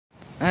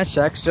That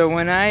sucks. So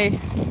when I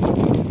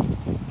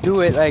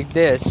do it like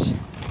this,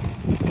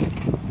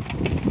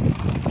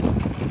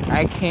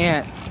 I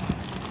can't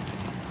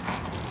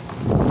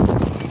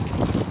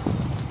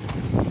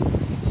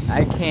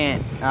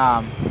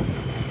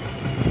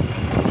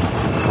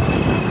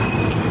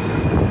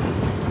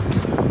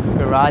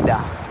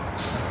Garada.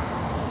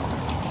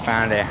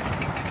 Found it.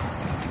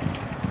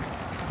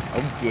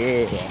 Oh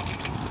yeah.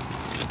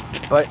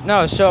 But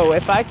no, so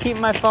if I keep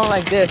my phone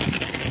like this,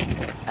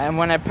 and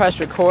when I press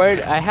record,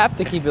 I have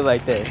to keep it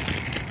like this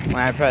when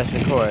I press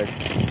record.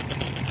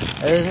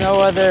 There's no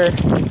other,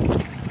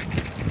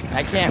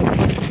 I can't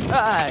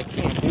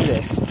do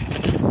this.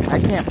 I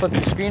can't flip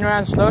the screen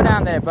around. Slow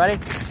down there, buddy.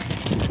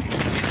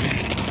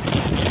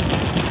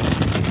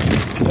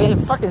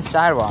 It's a fucking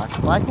sidewalk.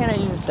 Why can't I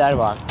use the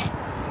sidewalk?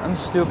 I'm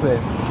stupid.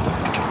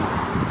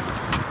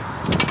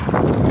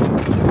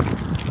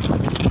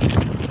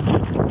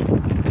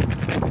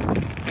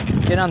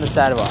 Let's get on the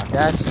sidewalk.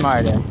 That's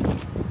smarter.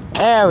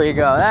 There we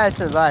go. That's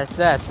a lot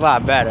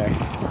better.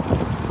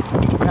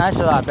 That's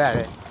a lot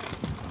better.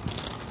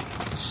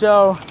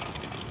 So,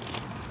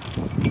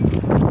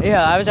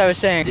 yeah, as I was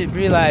saying, I did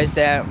realize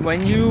that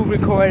when you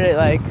record it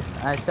like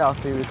I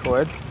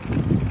selfie-record,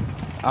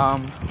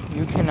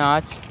 you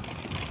cannot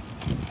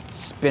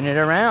spin it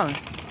around,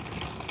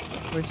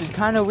 which is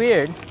kind of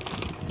weird.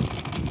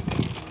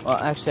 Well,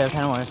 actually, I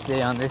kind of want to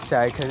stay on this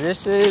side because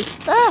this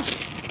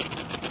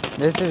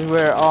is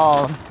where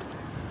all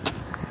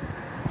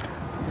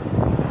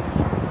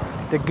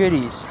the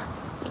goodies.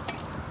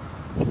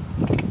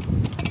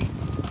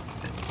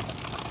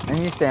 And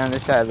you stay on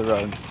this side of the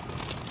road.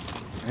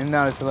 Even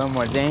though it's a little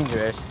more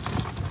dangerous,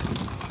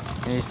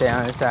 and you stay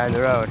on this side of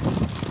the road.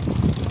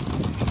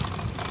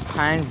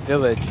 Pine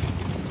Village.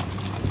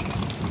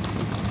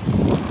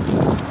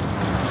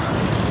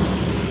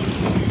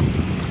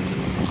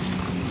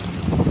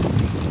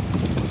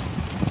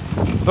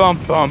 Bum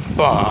bum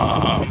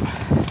bum.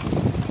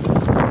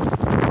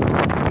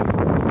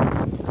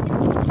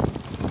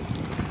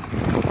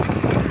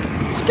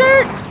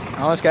 Skirt!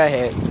 Almost got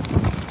hit.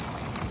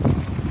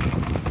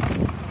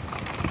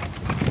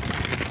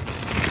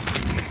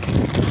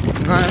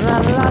 La la la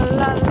la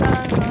la la.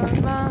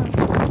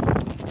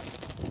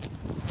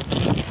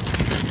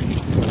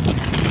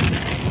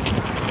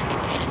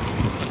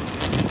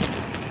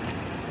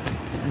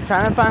 I'm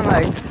trying to find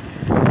like a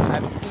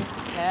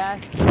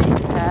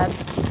pink pad.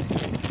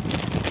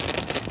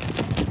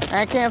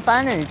 I can't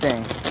find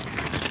anything.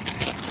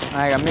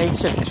 Like a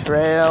makeshift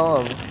trail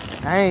of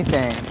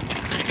anything.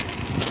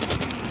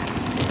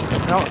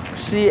 I don't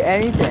see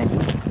anything.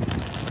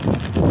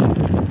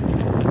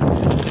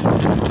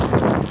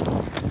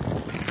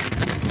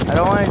 I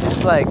don't want to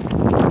just like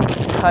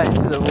cut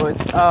into the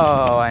woods.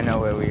 Oh, I know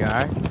where we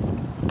are.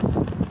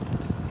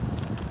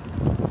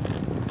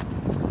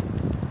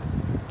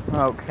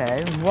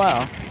 Okay,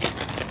 well,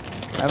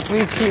 if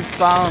we keep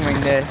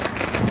following this,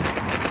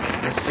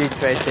 the street's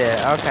right there.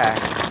 Okay.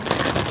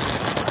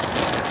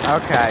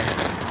 Okay.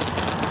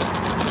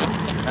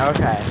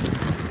 Okay.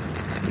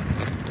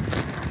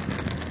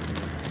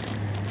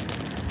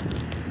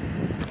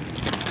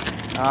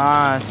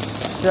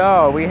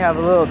 So we have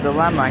a little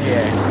dilemma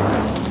here.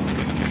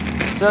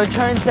 So it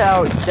turns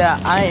out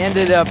that I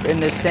ended up in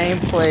the same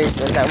place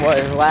as I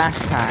was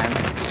last time.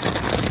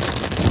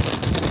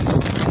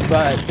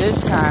 But this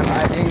time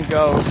I didn't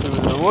go through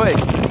the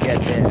woods to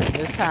get there.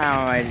 This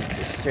time I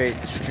just straight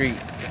street.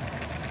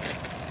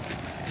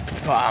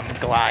 Oh, I'm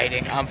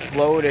gliding, I'm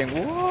floating.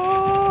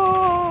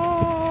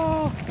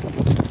 Whoa!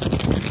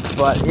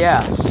 But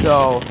yeah,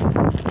 so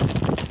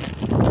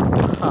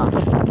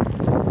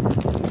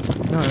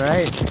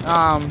alright.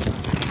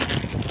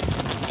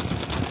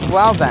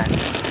 Well then.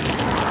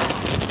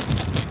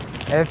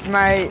 If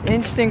my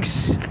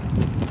instincts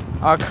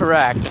are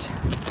correct,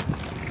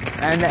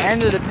 and the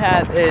end of the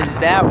path is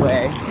that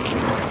way,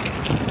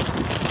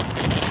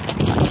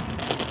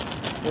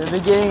 the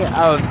beginning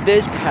of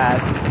this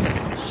path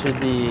should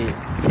be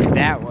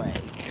that way.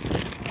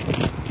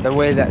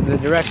 The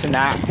direction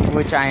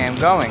which I am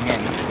going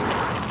in.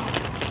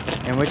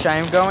 In which I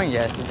am going,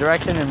 yes, the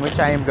direction in which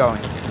I am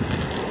going.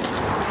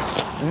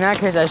 In that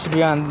case, I should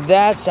be on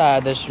that side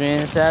of the street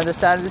instead of the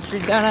side of the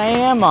street that I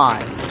am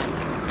on.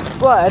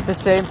 But at the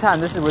same time,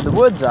 this is where the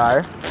woods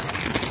are,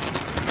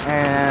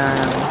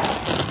 and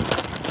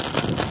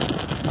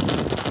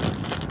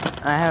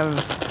I have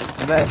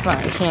a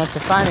better chance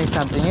of finding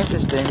something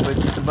interesting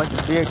with just a bunch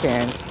of beer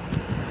cans.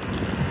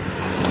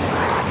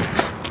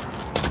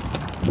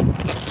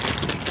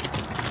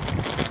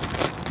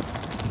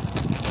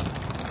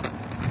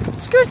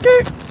 Skirt,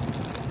 skirt.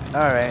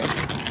 Alright.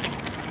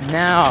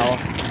 Now,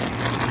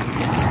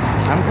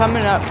 I'm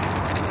coming up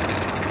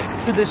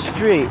to the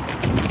street.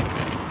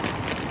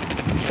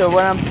 So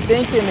what I'm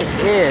thinking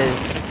is,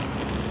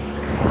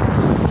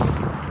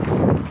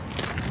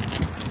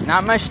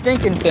 not my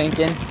stinking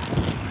thinking,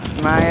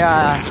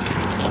 my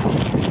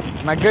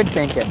good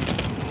thinking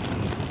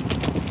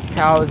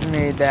tells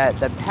me that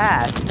the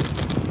path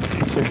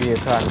should be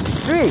across the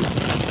street.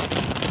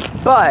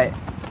 But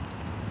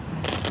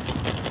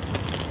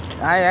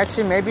I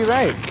actually may be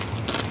right.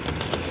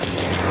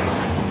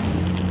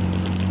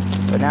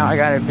 But now I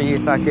gotta be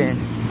fucking...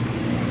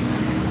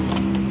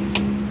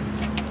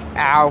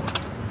 Ow.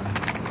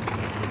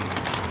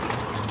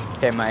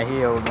 Hit my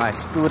heel with my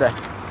scooter.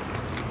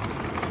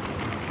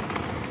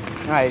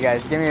 Alright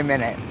guys, give me a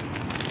minute.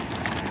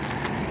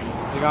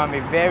 It's gonna be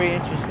very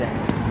interesting.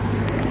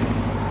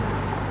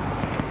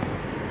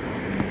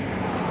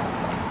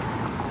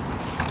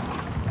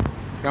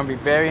 It's gonna be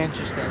very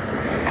interesting.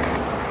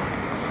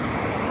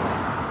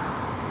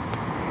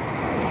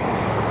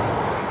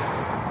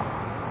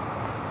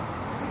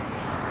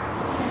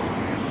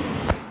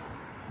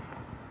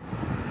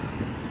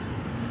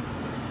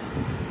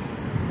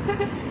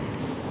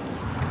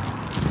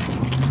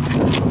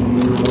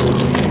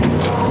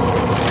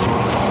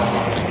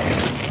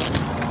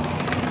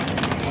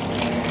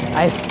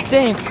 I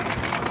think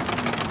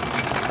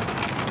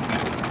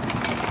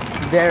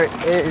there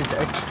is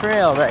a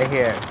trail right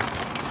here.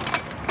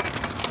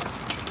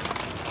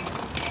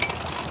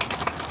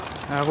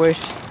 I wish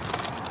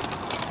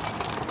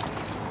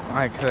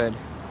I could.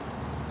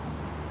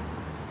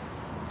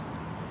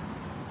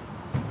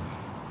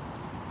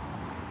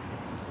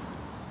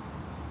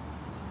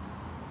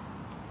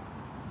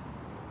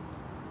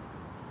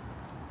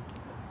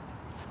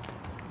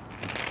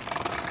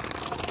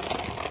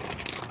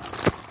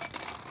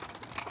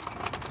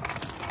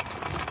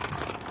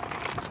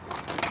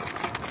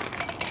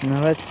 Now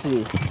let's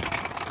see.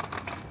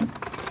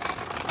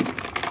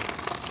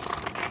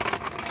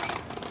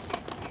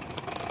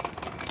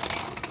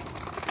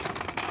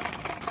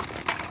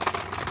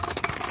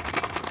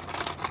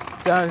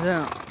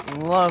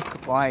 Doesn't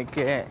look like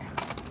it.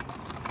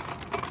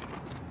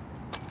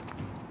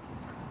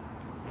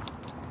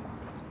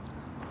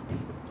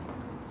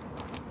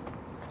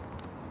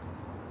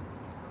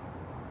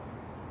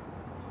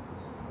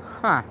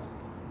 Huh.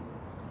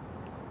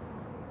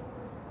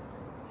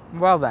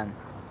 Well then.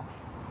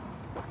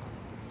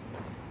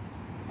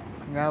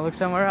 I gotta look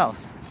somewhere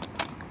else.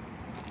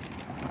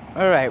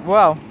 Alright,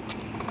 well.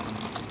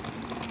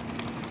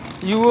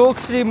 You will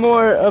see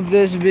more of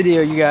this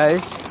video, you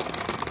guys.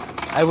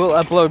 I will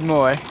upload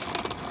more.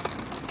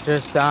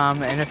 Just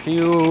in a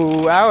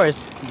few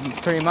hours,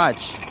 pretty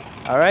much.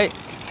 Alright?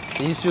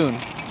 See you soon.